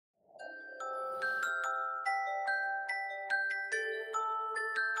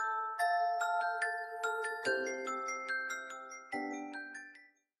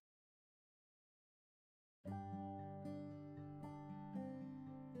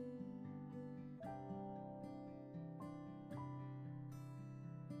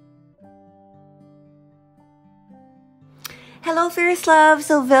Hello, Fierce Love!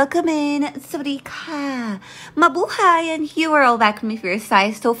 So, welcome in! Sawadee ka! Mabuhay! And you are all back with me, Fierce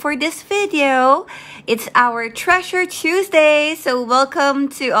Size. So, for this video, it's our Treasure Tuesday. So, welcome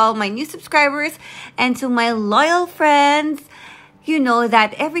to all my new subscribers and to my loyal friends. You know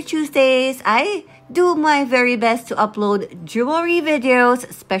that every Tuesdays, I do my very best to upload jewelry videos,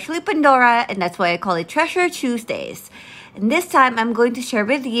 especially Pandora, and that's why I call it Treasure Tuesdays. And this time, I'm going to share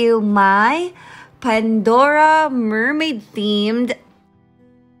with you my Pandora Mermaid themed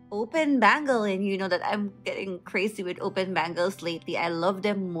open bangle, and you know that I'm getting crazy with open bangles lately. I love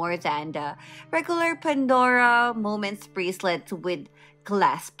them more than the regular Pandora Moments bracelets with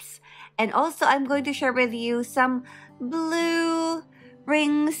clasps. And also, I'm going to share with you some blue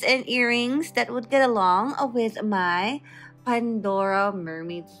rings and earrings that would get along with my Pandora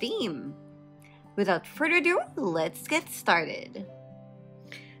Mermaid theme. Without further ado, let's get started.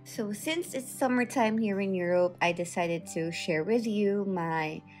 So since it's summertime here in Europe, I decided to share with you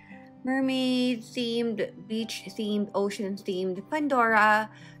my mermaid-themed, beach-themed, ocean-themed Pandora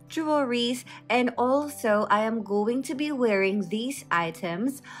jewelries. And also, I am going to be wearing these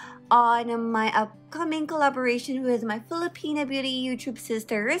items on my upcoming collaboration with my Filipina Beauty YouTube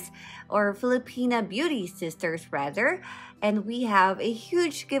sisters, or Filipina Beauty sisters rather. And we have a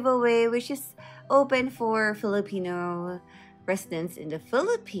huge giveaway which is open for Filipino residents in the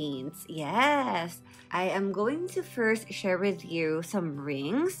Philippines. Yes, I am going to first share with you some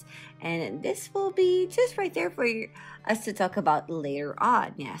rings, and this will be just right there for us to talk about later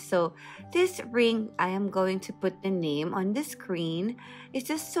on. Yeah, so this ring, I am going to put the name on the screen. It's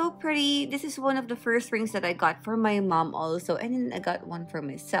just so pretty. This is one of the first rings that I got for my mom also, and then I got one for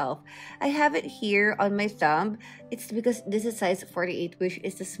myself. I have it here on my thumb. It's because this is size 48, which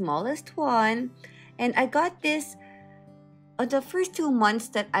is the smallest one, and I got this the first 2 months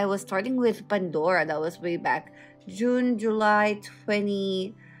that I was starting with Pandora. That was way back June, July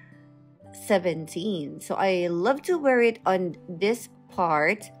 2017. So I love to wear it on this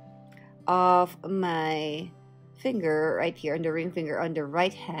part of my finger right here, on the ring finger on the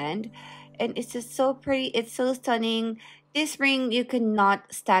right hand. And it's just so pretty. It's so stunning. This ring, you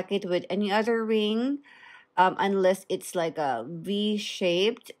cannot stack it with any other ring unless it's like a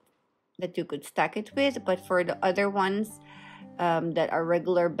V-shaped that you could stack it with. But for the other ones, that are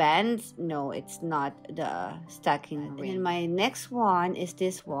regular bands, no, it's not the stacking ring. And my next one is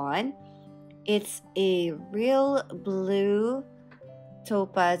this one. It's a real blue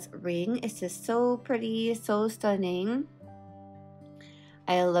topaz ring. It's just so pretty, so stunning.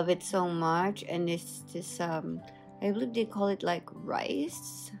 I love it so much. And it's this I believe they call it like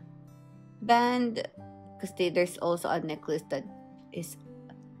rice band, because there's also a necklace that is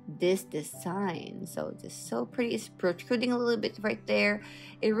this design. So just so pretty. It's protruding a little bit right there.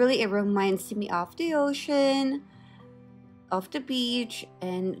 It reminds me of the ocean, of the beach,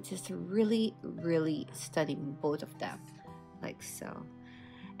 and just really stunning, both of them, like so.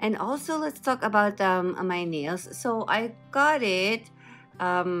 And also, let's talk about my nails. So I got it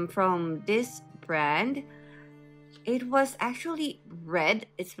from this brand. It was actually red.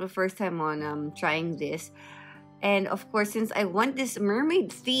 It's the first time on trying this. And of course, since I want this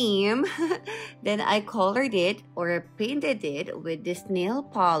mermaid theme, then I colored it or painted it with this nail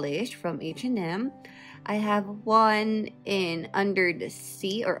polish from H&M. I have one in Under the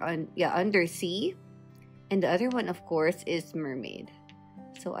Sea, or Under Sea. And the other one, of course, is Mermaid.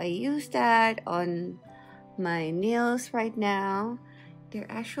 So I use that on my nails right now. They're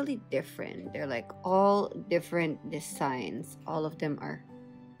actually different. They're like all different designs. All of them are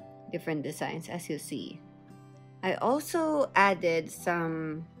different designs, as you see. I also added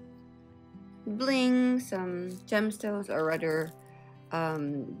some bling, some gemstones, or rather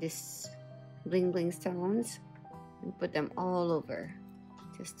this bling stones, and put them all over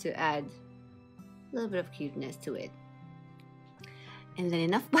just to add a little bit of cuteness to it. And then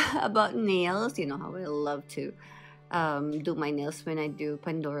enough about nails. You know how I love to do my nails when I do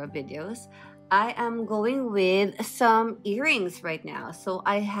Pandora videos. I am going with some earrings right now. So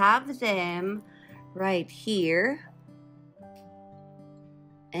I have them right here,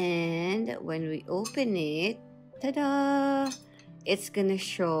 and when we open it, ta-da, it's gonna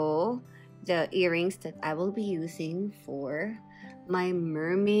show the earrings that I will be using for my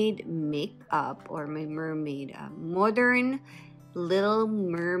mermaid makeup, or my mermaid modern Little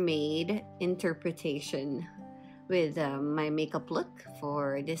Mermaid interpretation with my makeup look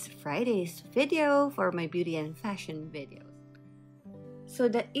for this Friday's video for my beauty and fashion videos. So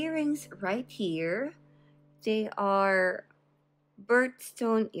the earrings right here, they are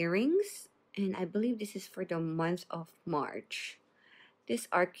birthstone earrings, and I believe this is for the month of March. These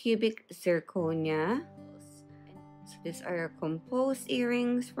are cubic zirconia. So these are composed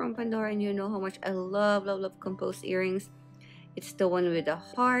earrings from Pandora, and you know how much I love composed earrings. It's the one with the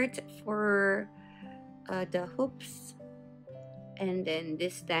heart for the hoops, and then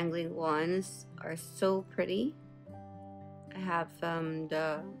these dangling ones are so pretty. I have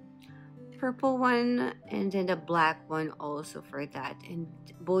the purple one and then the black one also for that, and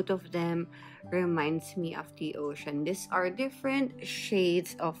both of them reminds me of the ocean. These are different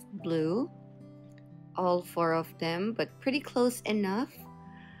shades of blue, all four of them, but pretty close enough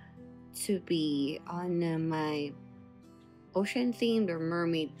to be on my ocean themed or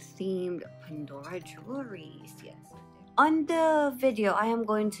mermaid themed Pandora jewelries. Yes, on the video I am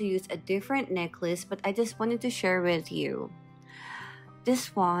going to use a different necklace, but I just wanted to share with you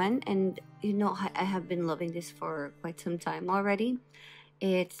this one, and you know I have been loving this for quite some time already.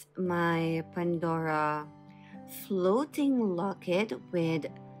 It's my Pandora Floating Locket with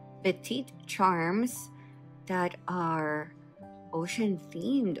petite charms that are ocean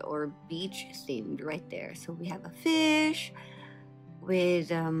themed or beach themed right there. So we have a fish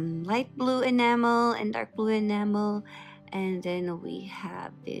with light blue enamel and dark blue enamel, and then we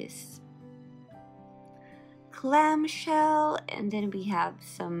have this clamshell, and then we have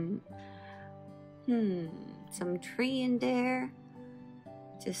some tree in there.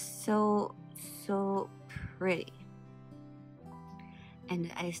 Just so pretty.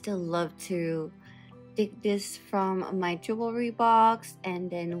 And I still love to take this from my jewelry box and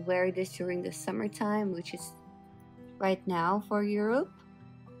then wear this during the summertime, which is right now for Europe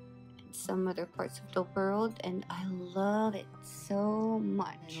and some other parts of the world, and I love it so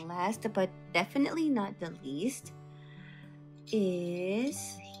much. And last but definitely not the least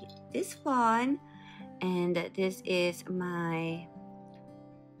is this one, and this is my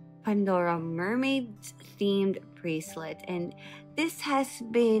Pandora Mermaid themed bracelet, and this has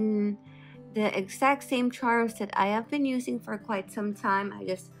been the exact same charms that I have been using for quite some time. I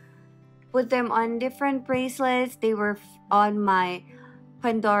just put them on different bracelets. They were on my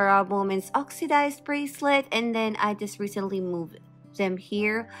Pandora Moments oxidized bracelet, and then I just recently moved them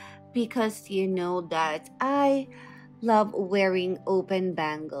here because you know that I love wearing open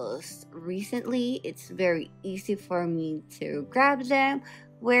bangles. Recently, it's very easy for me to grab them,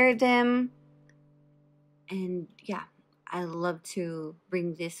 wear them, and yeah, I love to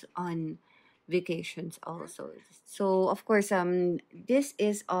bring this on vacations also. So of course this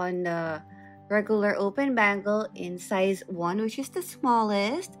is on the regular open bangle in size 1, which is the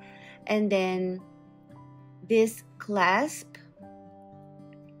smallest, and then this clasp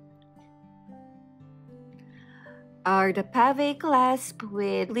are the pave clasp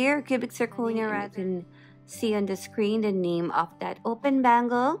with clear cubic zirconia. You can see on the screen the name of that open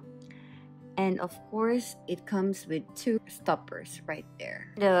bangle, and of course it comes with 2 stoppers right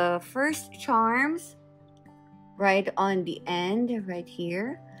there. The first charms right on the end right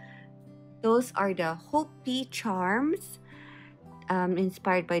here, those are the Hopi charms,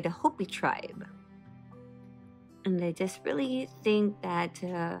 inspired by the Hopi tribe, and I just really think that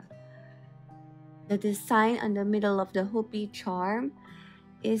the design on the middle of the Hopi charm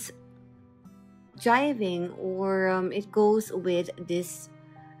is jiving, or it goes with this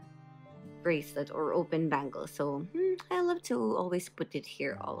bracelet or open bangle. So I love to always put it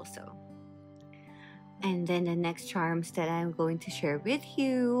here also. And then the next charms that I'm going to share with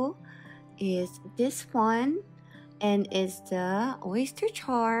you is this one, and it's the oyster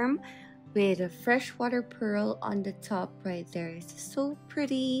charm with a freshwater pearl on the top right there. It's so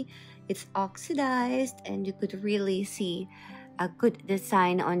pretty. It's oxidized, and you could really see a good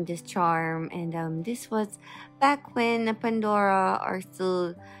design on this charm. And this was back when Pandora are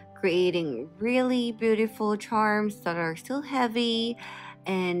still creating really beautiful charms that are still heavy,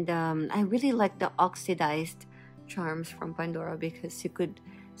 and I really like the oxidized charms from Pandora because you could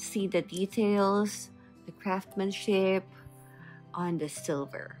see the details, the craftsmanship on the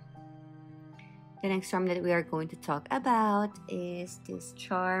silver. The next charm that we are going to talk about is this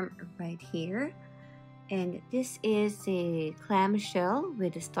charm right here, and this is a clamshell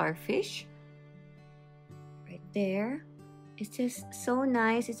with a starfish right there. It's just so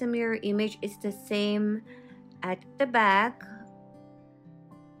nice. It's a mirror image. It's the same at the back.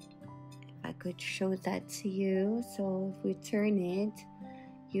 If I could show that to you. So if we turn it,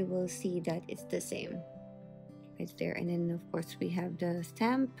 you will see that it's the same right there. And then of course we have the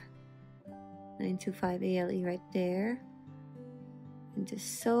stamp 925 ALE right there. And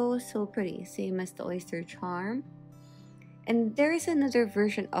just so pretty. Same as the oyster charm. And there is another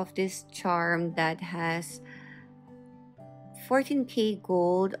version of this charm that has 14K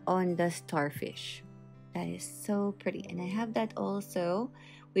gold on the starfish. That is so pretty, and I have that also,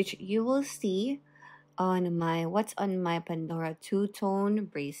 which you will see on my what's on my Pandora two-tone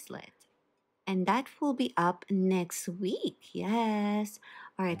bracelet. And that will be up next week. Yes.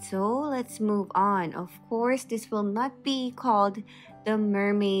 All right, so let's move on. Of course, this will not be called the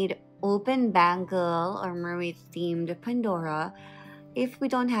Mermaid Open Bangle or Mermaid themed Pandora if we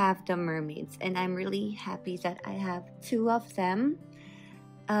don't have the mermaids. And I'm really happy that I have two of them.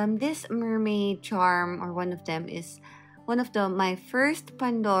 This mermaid charm, or one of them, is one of my first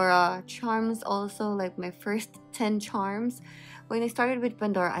Pandora charms, also like my first 10 charms. When I started with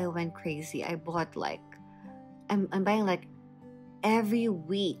Pandora, I went crazy. I bought like, I'm buying like every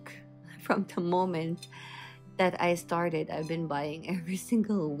week from the moment that I started. I've been buying every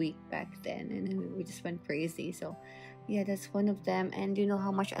single week back then, and then we just went crazy. So yeah, that's one of them. And you know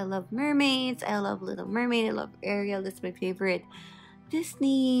how much I love mermaids. I love Little Mermaid. I love Ariel. That's my favorite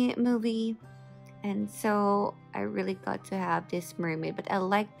Disney movie. And so I really got to have this mermaid, but I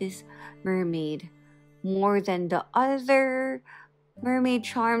like this mermaid more than the other mermaid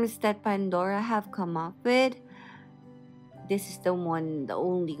charms that Pandora have come up with. This is the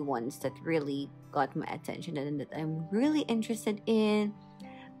only ones that really got my attention and that I'm really interested in.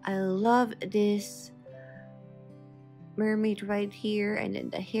 I love this mermaid right here, and then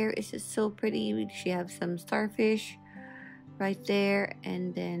the hair is just so pretty. She has some starfish right there,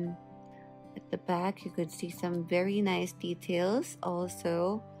 and then at the back you could see some very nice details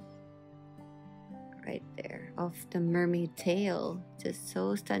also right there of the mermaid tail. Just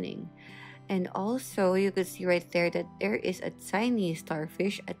so stunning. And also you could see right there that there is a tiny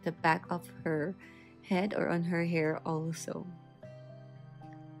starfish at the back of her head or on her hair also.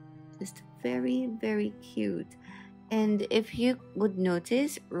 Just very, very cute. And if you would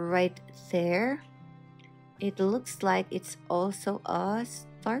notice right there, it looks like it's also a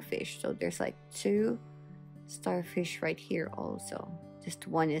starfish. So there's like two starfish right here also. Just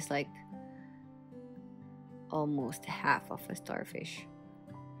one is like almost half of a starfish.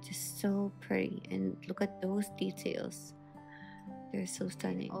 Just so pretty. And look at those details. They're so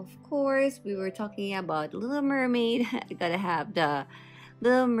stunning. Of course, we were talking about Little Mermaid. I gotta have the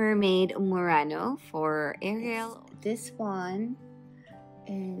Little Mermaid Murano for Ariel. This one.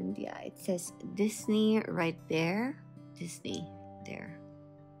 And yeah, it says Disney right there. Disney there.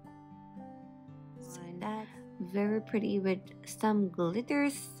 So that very pretty with some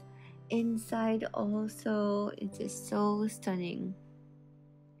glitters inside also. It's just so stunning.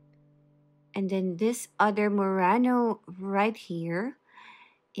 And then this other Murano right here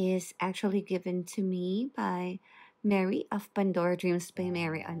is actually given to me by Mary of Pandora Dreams by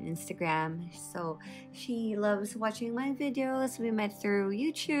Mary on Instagram. So she loves watching my videos. We met through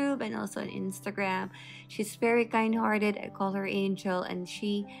YouTube and also on Instagram. She's very kind-hearted. I call her Angel, and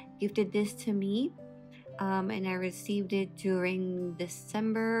she gifted this to me. And I received it during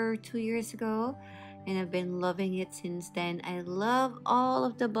December 2 years ago, and I've been loving it since then. I love all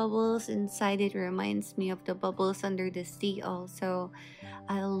of the bubbles inside it. Reminds me of the bubbles under the sea also.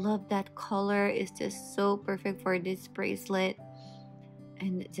 I love that color. It's just so perfect for this bracelet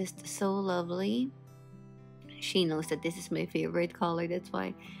and just so lovely. She knows that this is my favorite color. That's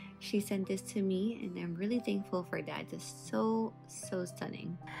why she sent this to me, and I'm really thankful for that. Just so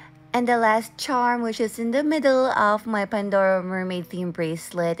stunning. And the last charm, which is in the middle of my Pandora Mermaid theme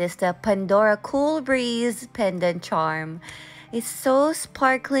bracelet, is the Pandora Cool Breeze pendant charm. It's so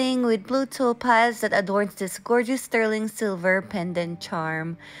sparkling with blue topaz that adorns this gorgeous sterling silver pendant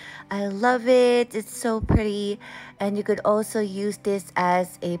charm. I love it. It's so pretty. And you could also use this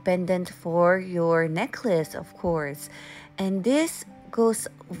as a pendant for your necklace, of course. And this goes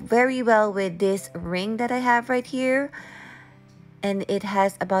very well with this ring that I have right here. And it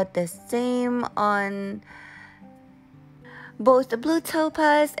has about the same on both the blue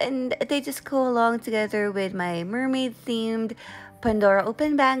topaz, and they just go along together with my mermaid themed Pandora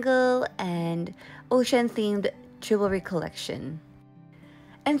Open Bangle and ocean themed jewelry collection.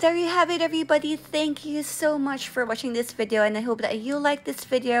 And there you have it, everybody. Thank you so much for watching this video, and I hope that you liked this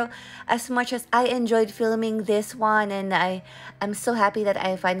video as much as I enjoyed filming this one. And I'm so happy that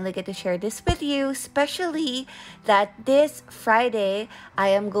I finally get to share this with you, especially that this Friday I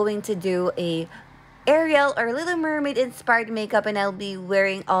am going to do a Ariel or Little Mermaid inspired makeup, and I'll be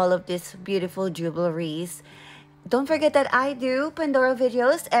wearing all of these beautiful jewelries. Don't forget that I do Pandora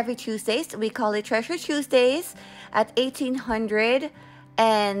videos every Tuesdays. We call it Treasure Tuesdays at 1800,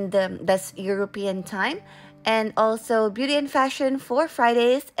 and that's European time. And also beauty and fashion for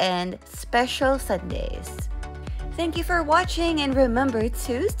Fridays and special Sundays. Thank you for watching, and remember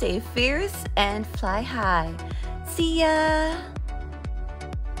to stay fierce and fly high. See ya!